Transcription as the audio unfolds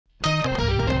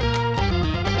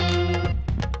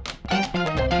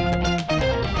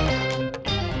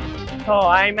So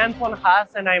I'm Antoine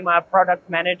Hass, and I'm a product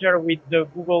manager with the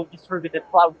Google Distributed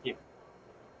Cloud team.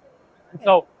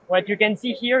 So what you can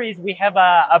see here is we have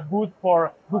a booth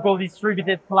for Google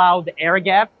Distributed Cloud Air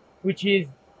Gap, which is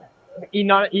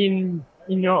a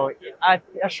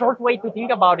short way to think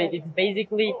about it. It's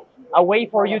basically a way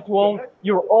for you to own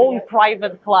your own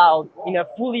private cloud in a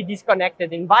fully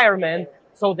disconnected environment,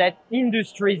 so that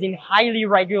industries in highly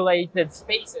regulated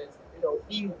spaces,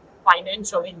 in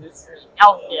financial industry,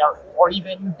 healthcare, or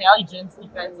even intelligence,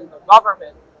 defense, and the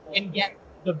government, can get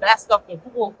the best of the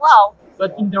Google Cloud,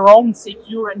 but in their own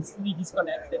secure and fully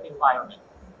disconnected environment.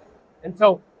 And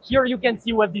so here you can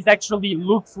see what this actually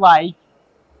looks like,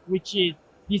 which is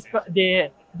here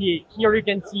you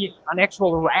can see an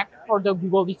actual rack for the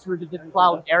Google Distributed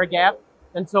Cloud Air Gap.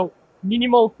 And so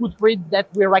minimal footprint that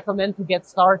we recommend to get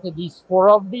started is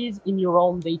 4 of these in your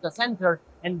own data center,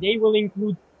 and they will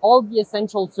include all the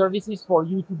essential services for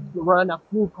you to run a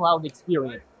full cloud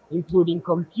experience, including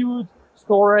compute,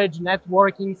 storage,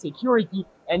 networking, security,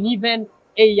 and even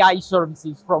AI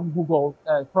services from Google,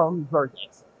 from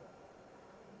Vertex.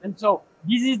 And so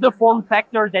this is the form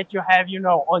factor that you have,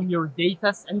 on your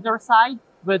data center side.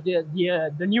 But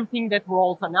the new thing that we're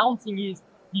also announcing is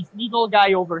this little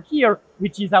guy over here,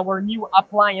 which is our new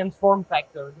appliance form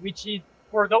factor, which is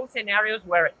for those scenarios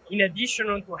where, in addition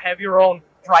to have your own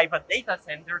private data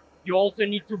center, you also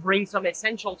need to bring some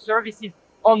essential services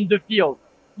on the field.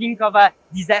 Think of a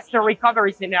disaster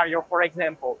recovery scenario, for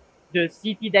example. The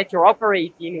city that you're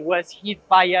operating was hit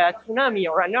by a tsunami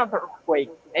or another earthquake,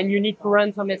 and you need to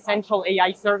run some essential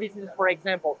AI services, for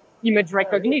example, image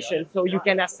recognition, so you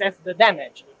can assess the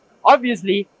damage.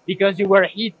 Obviously, because you were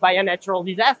hit by a natural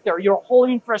disaster, your whole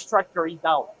infrastructure is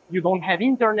down. You don't have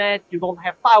internet, you don't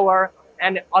have power,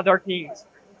 and other things.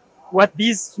 What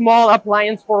these small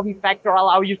appliance form factor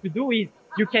allow you to do is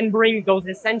you can bring those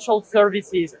essential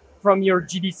services from your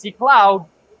GDC cloud,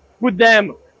 put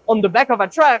them on the back of a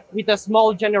truck with a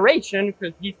small generation,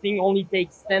 because this thing only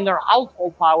takes standard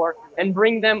household power, and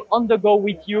bring them on the go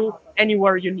with you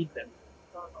anywhere you need them.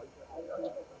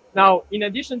 Now, in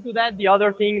addition to that, the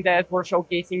other thing that we're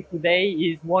showcasing today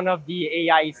is one of the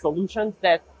AI solutions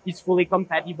that is fully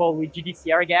compatible with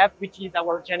GDC Air Gap, which is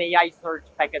our GenAI search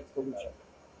packet solution.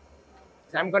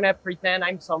 So I'm going to pretend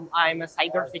I'm a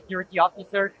cybersecurity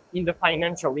officer in the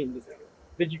financial industry.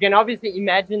 But you can obviously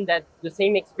imagine that the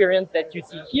same experience that you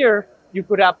see here, you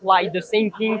could apply the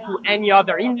same thing to any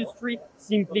other industry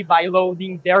simply by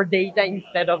loading their data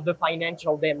instead of the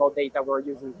financial demo data we're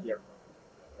using here.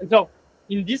 And so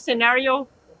in this scenario,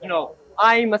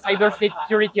 I'm a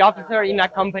cybersecurity officer in a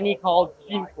company called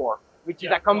Fincore, which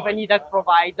is a company that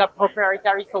provides a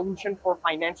proprietary solution for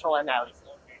financial analysis.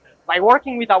 By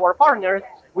working with our partners,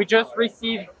 we just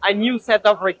received a new set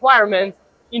of requirements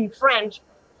in French.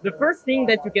 The first thing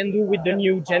that you can do with the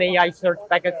new GenAI search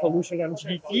packet solution on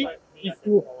GDC is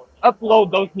to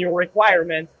upload those new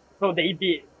requirements, so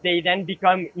they then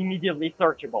become immediately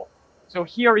searchable. So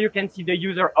here you can see the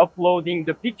user uploading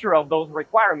the picture of those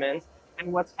requirements,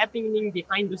 and what's happening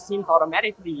behind the scenes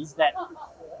automatically is that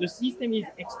the system is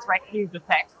extracting the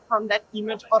text from that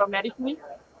image automatically,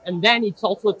 and then it's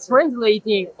also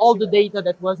translating all the data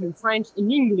that was in French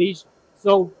in English,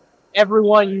 so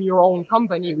everyone in your own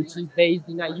company, which is based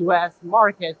in a US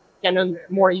market, can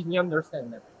more easily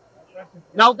understand them.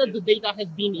 Now that the data has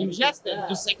been ingested,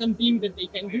 the second thing that they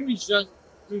can do is just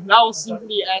to now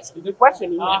simply ask the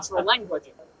question in natural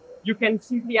language. You can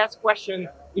simply ask questions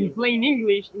in plain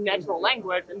English in natural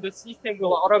language, and the system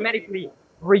will automatically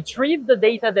retrieve the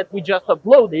data that we just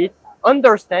uploaded,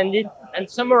 understand it, and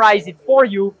summarize it for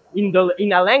you in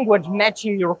a language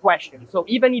matching your question. So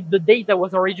even if the data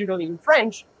was originally in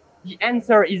French, the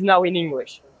answer is now in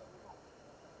English.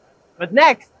 But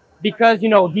next, because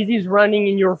this is running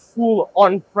in your full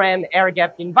on-prem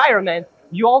air-gapped environment,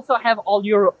 you also have all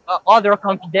your other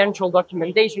confidential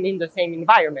documentation in the same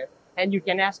environment. And you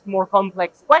can ask more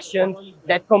complex questions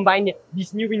that combine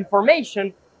this new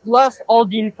information plus all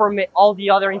the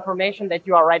other information that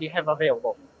you already have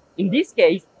available. In this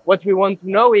case, what we want to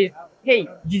know is, hey,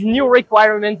 these new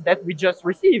requirements that we just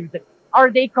received,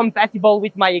 are they compatible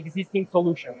with my existing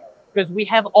solution? Because we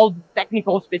have all the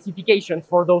technical specifications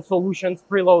for those solutions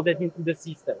preloaded into the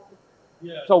system.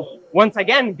 So once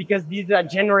again, because this is a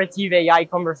generative AI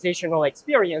conversational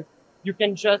experience, you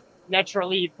can just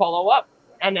naturally follow up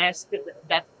and ask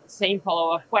that same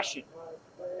follow-up question.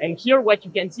 And here what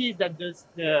you can see is that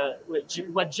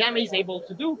what GEM is able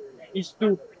to do is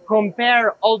to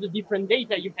compare all the different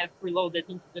data you have preloaded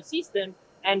into the system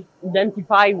and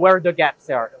identify where the gaps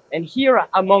are. And here,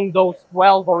 among those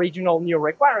 12 original new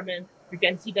requirements, you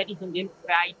can see that it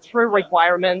identified 3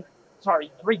 requirements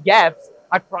three gaps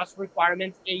across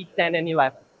requirements 8, 10, and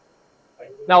 11.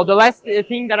 Now, the last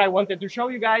thing that I wanted to show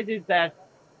you guys is that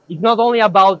it's not only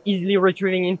about easily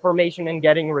retrieving information and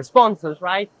getting responses,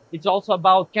 right? It's also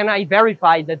about, can I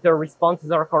verify that the responses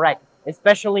are correct?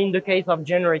 Especially in the case of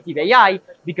generative AI,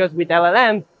 because with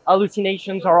LLMs,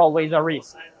 hallucinations are always a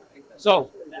risk.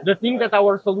 So the thing that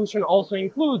our solution also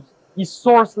includes is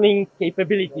source link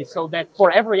capabilities, so that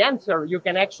for every answer, you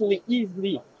can actually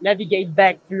easily navigate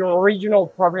back to your original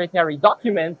proprietary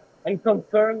document and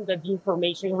confirm that the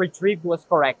information retrieved was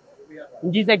correct.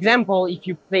 In this example, if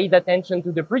you paid attention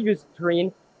to the previous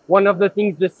screen, one of the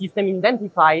things the system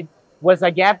identified was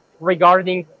a gap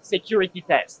regarding security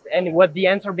tests. And what the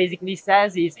answer basically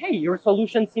says is, hey, your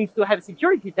solution seems to have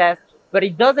security tests, but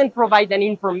it doesn't provide any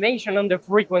information on the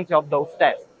frequency of those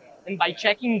tests. And by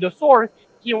checking the source,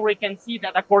 here we can see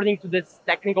that according to this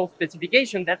technical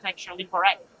specification, that's actually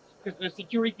correct. Because the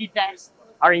security tests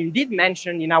are indeed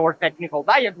mentioned in our technical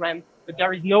diagram, but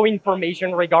there is no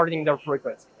information regarding their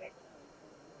frequency.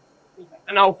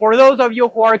 And now, for those of you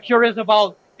who are curious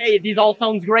about, hey, this all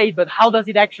sounds great, but how does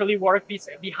it actually work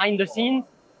behind the scenes?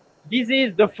 This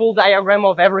is the full diagram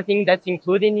of everything that's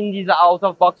included in this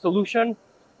out-of-box solution.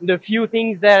 The few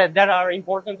things that are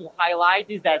important to highlight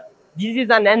is that this is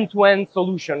an end-to-end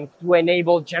solution to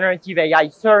enable generative AI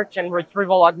search and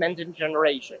retrieval augmented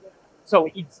generation. So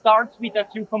it starts with a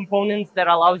few components that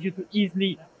allows you to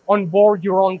easily onboard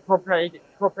your own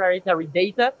proprietary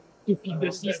data to feed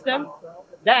the system.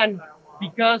 Then,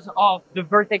 because of the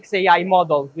Vertex AI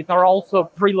models, which are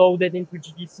also preloaded into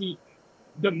GDC,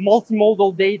 the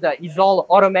multimodal data is all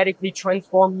automatically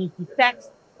transformed into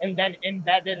text and then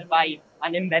embedded by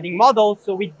an embedding model,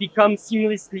 so it becomes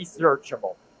seamlessly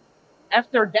searchable.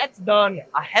 After that's done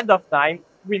ahead of time,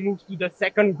 we move to the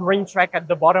second green track at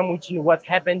the bottom, which is what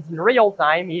happens in real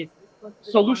time. Is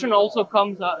solution also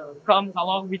comes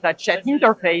along with a chat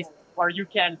interface where you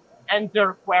can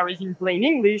enter queries in plain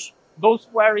English. Those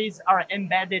queries are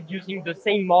embedded using the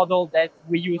same model that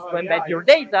we use to embed your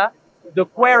data. The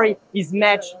query is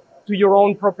matched to your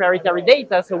own proprietary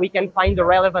data, so we can find the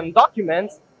relevant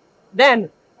documents. Then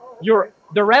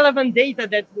the relevant data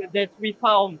that we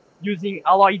found using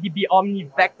AlloyDB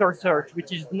Omni Vector Search,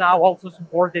 which is now also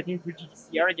supported into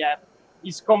GDC AirGap,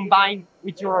 is combined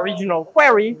with your original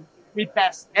query. We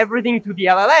pass everything to the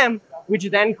LLM, which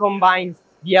then combines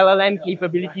the LLM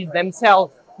capabilities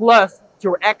themselves plus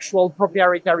your actual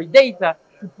proprietary data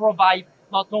to provide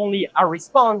not only a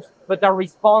response, but a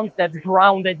response that's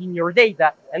grounded in your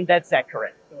data and that's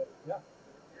accurate.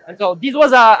 And so this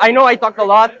was I know I talked a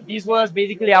lot. This was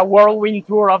basically a whirlwind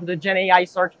tour of the Gen AI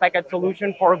search packet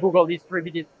solution for Google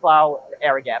Distributed Cloud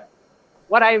AirGap.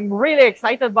 What I'm really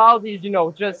excited about is,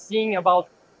 just seeing about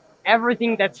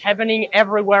everything that's happening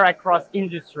everywhere across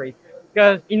industries.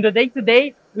 Because in the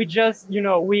day-to-day, we just,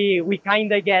 we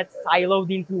kind of get siloed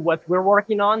into what we're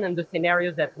working on and the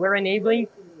scenarios that we're enabling.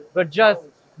 But just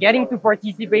getting to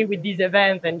participate with this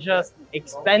event and just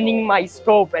expanding my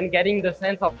scope and getting the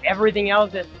sense of everything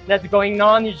else that's going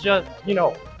on is just,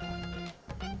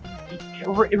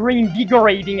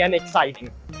 reinvigorating and exciting.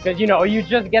 Because, you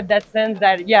just get that sense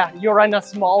that, yeah, you're in a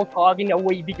small cog in a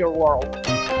way bigger world.